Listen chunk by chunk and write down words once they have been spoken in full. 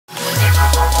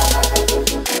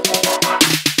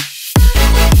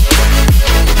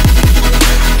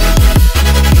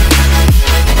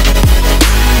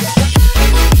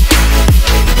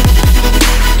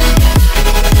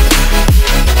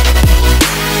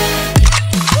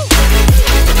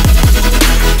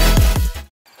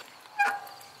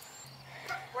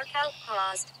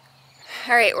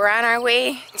Alright, we're on our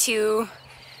way to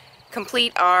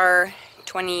complete our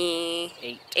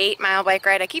 28-mile bike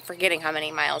ride. I keep forgetting how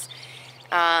many miles.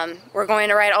 We're going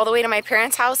to ride all the way to my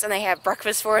parents' house, and they have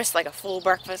breakfast for us, like a full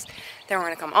breakfast. Then we're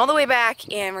going to come all the way back,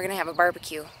 and we're going to have a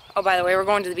barbecue. Oh, by the way, we're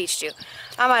going to the beach too.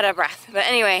 I'm out of breath. But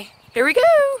anyway, here we go!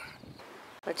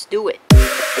 Let's do it.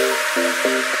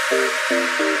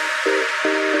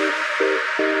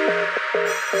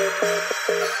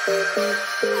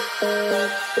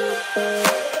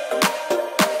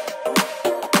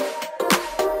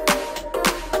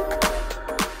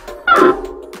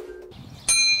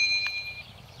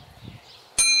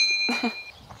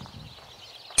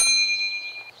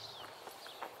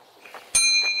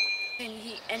 Didn't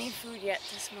eat any food yet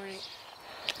this morning.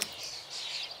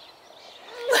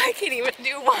 I can't even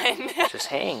do one. Just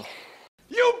hang.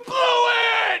 You blew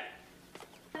it!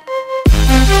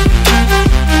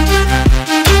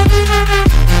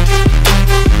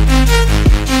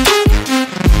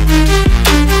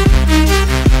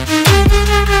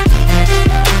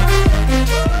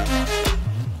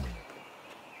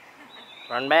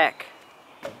 Run back.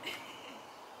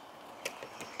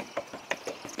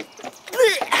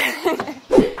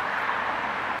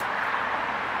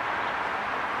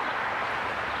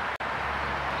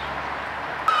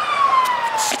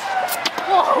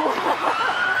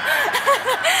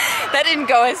 That didn't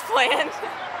go as planned.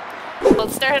 Well,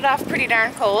 it started off pretty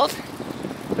darn cold,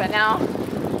 but now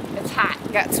it's hot.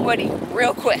 Got sweaty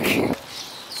real quick.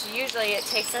 So usually it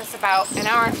takes us about an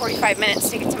hour and 45 minutes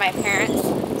to get to my parents.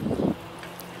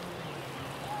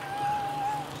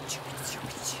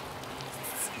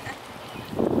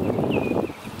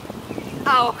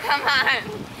 Oh, come on.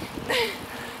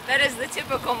 That is the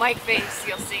typical Mike face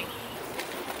you'll see.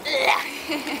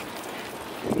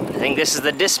 I think this is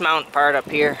the dismount part up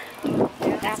here.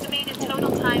 Estimated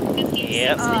total time 56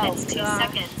 Yep. minutes, 2 God.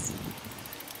 seconds.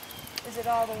 Is it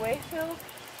all the way filled?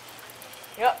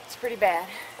 Yep, it's pretty bad.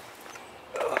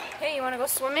 Hey, you want to go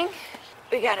swimming?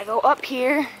 We gotta go up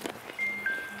here,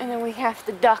 and then we have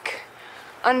to duck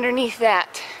underneath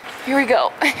that. Here we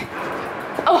go.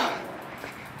 Oh.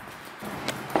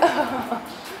 Oh.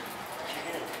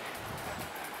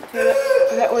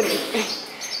 That would be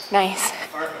nice.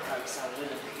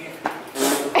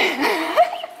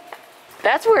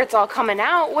 That's where it's all coming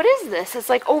out. What is this? It's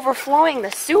like overflowing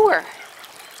the sewer.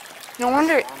 No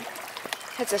wonder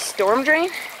it's a storm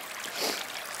drain.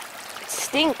 It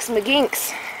stinks,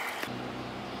 McGinks.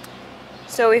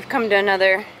 So we've come to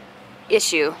another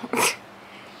issue.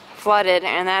 Flooded,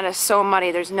 and that is so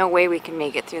muddy, there's no way we can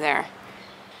make it through there.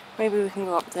 Maybe we can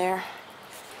go up there.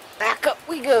 Back up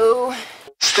we go.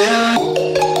 Still.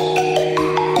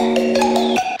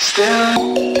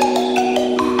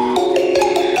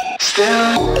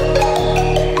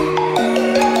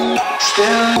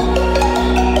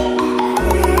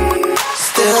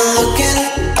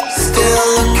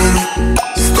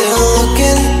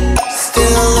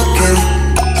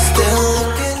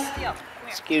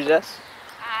 Excuse us.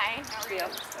 Hi, how are you?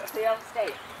 Real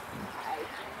estate. Hi.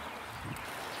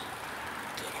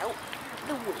 Get out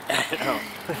the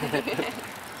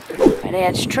way. My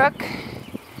dad's truck,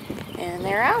 and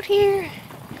they're out here.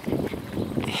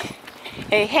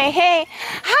 Hey, hey, hey.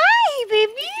 Hi,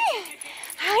 baby.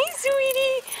 Hi,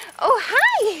 sweetie. Oh,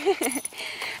 hi.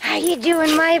 How you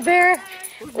doing, my bear?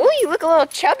 Oh, you look a little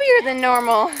chubbier than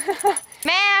normal.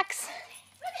 Max.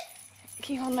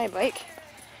 Can you hold my bike?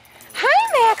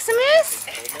 Hi, Maximus.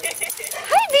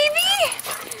 Hi, baby.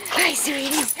 Hi,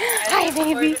 sweetie. Hi,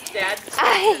 baby.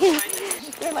 Hi.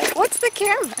 They're like, what's the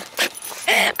camera?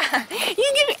 You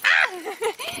give me.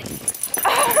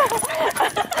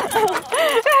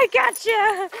 I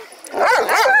gotcha.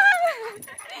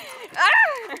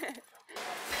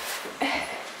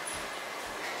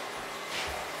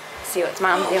 See what's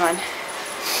Mom doing.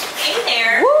 Hey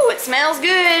there. Woo, it smells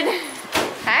good.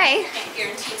 Hi. I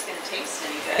guarantee it's going to taste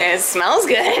any good. It smells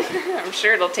good. I'm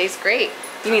sure it'll taste great.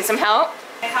 You need some help?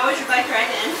 How was your bike ride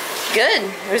in? Good.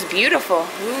 It was beautiful.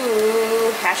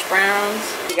 Ooh, hash browns.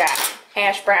 We got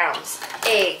hash browns,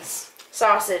 eggs,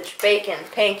 sausage, bacon,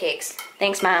 pancakes.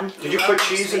 Thanks, Mom. Did you put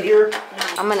cheese in here?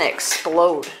 I'm gonna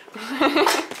explode.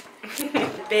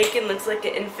 Bacon looks like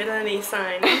an infinity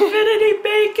sign. Infinity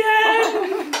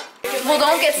bacon! Well,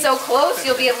 don't get so close.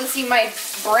 You'll be able to see my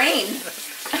brain.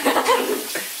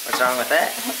 What's wrong with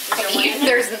that?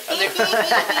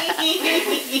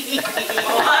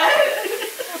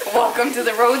 What? Welcome to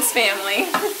the Rhodes family.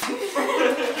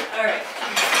 Alright.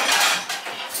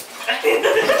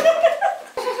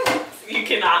 You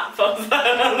cannot post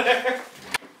that on there.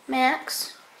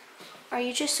 Max, are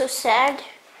you just so sad?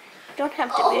 You don't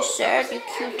have to be sad, you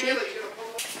cutie.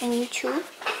 And you too?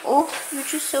 Oh, you're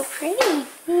just so pretty.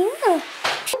 Yeah.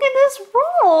 Look at this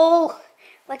roll.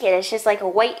 Look at it. It's just like a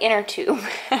white inner tube.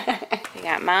 You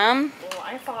got Mom. Well,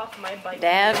 I fell off my bike.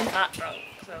 Dad. Not drunk,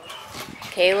 so.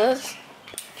 Kayla's.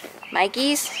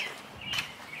 Mikey's.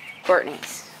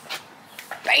 Courtney's.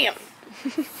 Bam!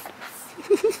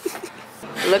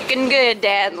 Looking good,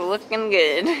 Dad. Looking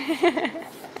good.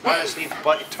 Honestly,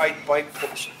 tight bike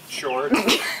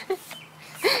shorts.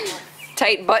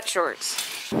 Tight butt shorts.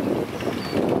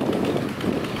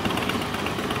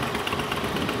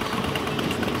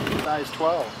 Size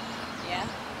 12. Yeah.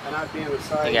 And I'd be in a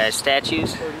size You guys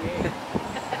statues? 38.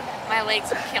 My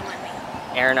legs are killing me.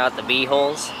 Airing out the bee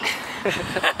holes.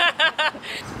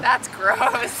 That's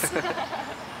gross.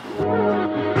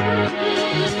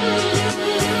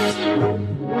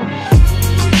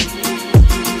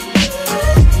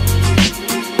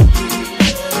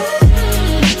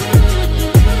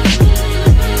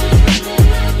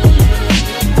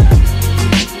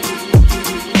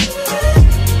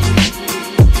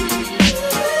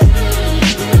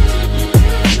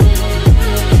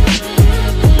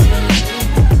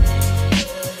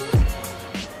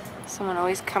 Someone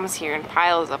always comes here and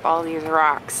piles up all these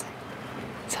rocks.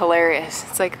 It's hilarious.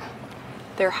 It's like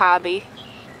their hobby.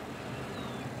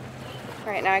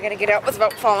 Alright, now I gotta get out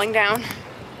without falling down.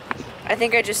 I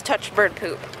think I just touched bird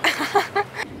poop.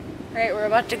 Alright, we're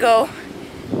about to go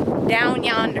down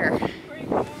yonder.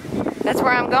 That's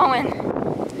where I'm going.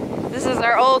 This is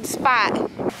our old spot.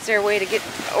 Is there a way to get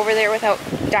over there without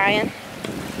dying?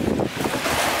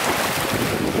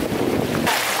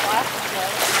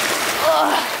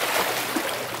 Ugh.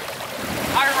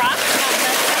 Our rocks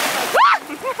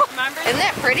remember? Isn't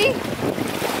that pretty?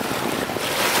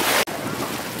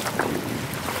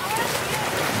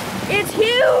 It's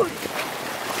huge!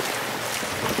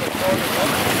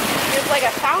 There's like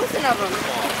 1,000 of them.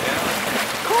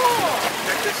 Cool!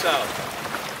 Check this out.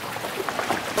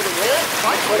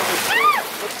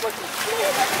 Looks like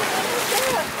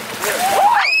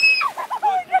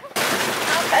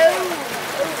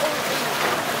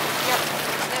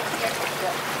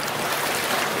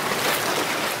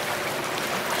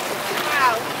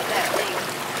Wow, look at that thing.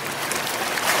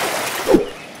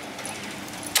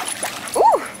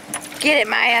 Ooh! Get it,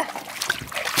 Maya.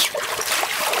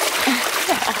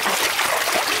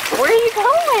 Where are you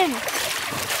going?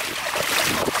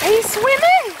 Are you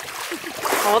swimming?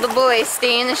 All the boys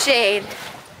stay in the shade.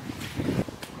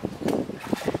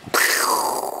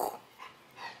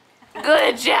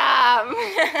 Good job.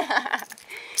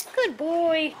 Good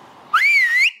boy.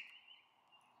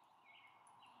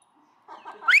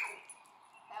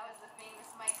 That was the famous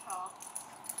Mike call.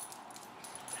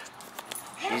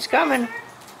 She's coming.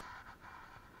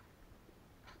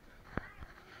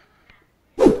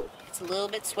 It's a little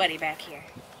bit sweaty back here.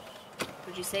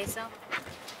 Would you say so?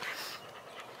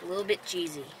 A little bit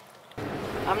cheesy.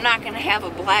 I'm not gonna have a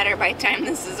bladder by the time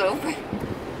this is over.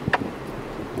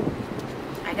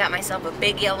 I got myself a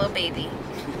big yellow baby.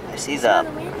 I see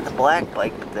the black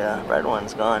bike, but the red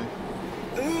one's gone.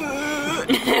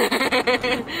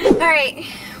 Alright,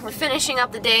 we're finishing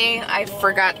up the day. I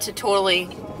forgot to totally,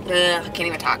 I can't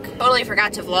even talk. Totally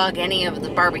forgot to vlog any of the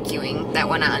barbecuing that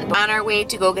went on. On our way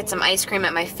to go get some ice cream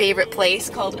at my favorite place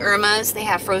called Irma's. They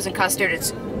have frozen custard.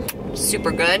 It's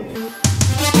super good.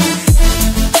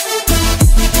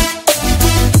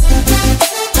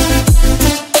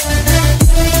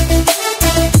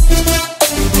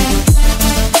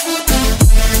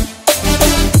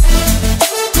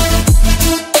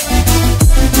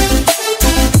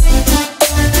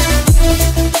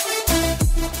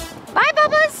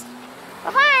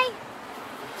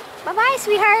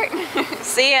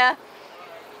 See ya.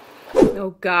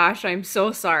 Oh gosh, I'm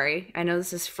so sorry. I know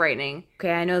this is frightening.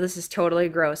 Okay, I know this is totally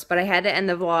gross, but I had to end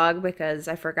the vlog because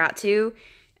I forgot to,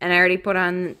 and I already put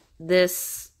on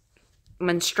this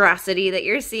monstrosity that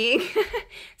you're seeing.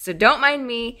 So don't mind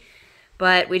me,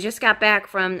 but we just got back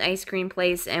from the ice cream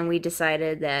place and we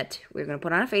decided that we were going to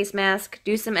put on a face mask,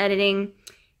 do some editing,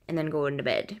 and then go into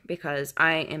bed because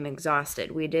I am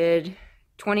exhausted. We did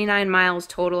 29 miles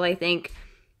total, I think.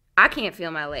 I can't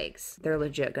feel my legs. They're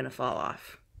legit gonna fall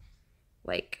off.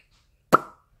 Like,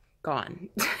 gone.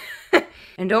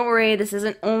 And don't worry, this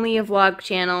isn't only a vlog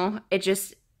channel. It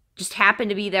just happened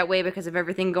to be that way because of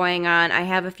everything going on. I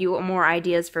have a few more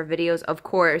ideas for videos, of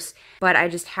course, but I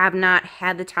just have not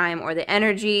had the time or the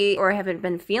energy, or haven't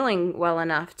been feeling well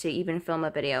enough to even film a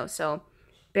video. So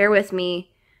bear with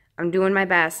me. I'm doing my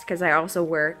best because I also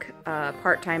work a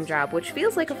part-time job, which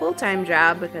feels like a full-time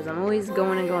job because I'm always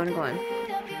going and going and going.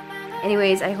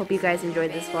 Anyways, I hope you guys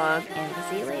enjoyed this vlog, and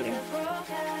I'll see you later.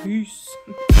 Peace.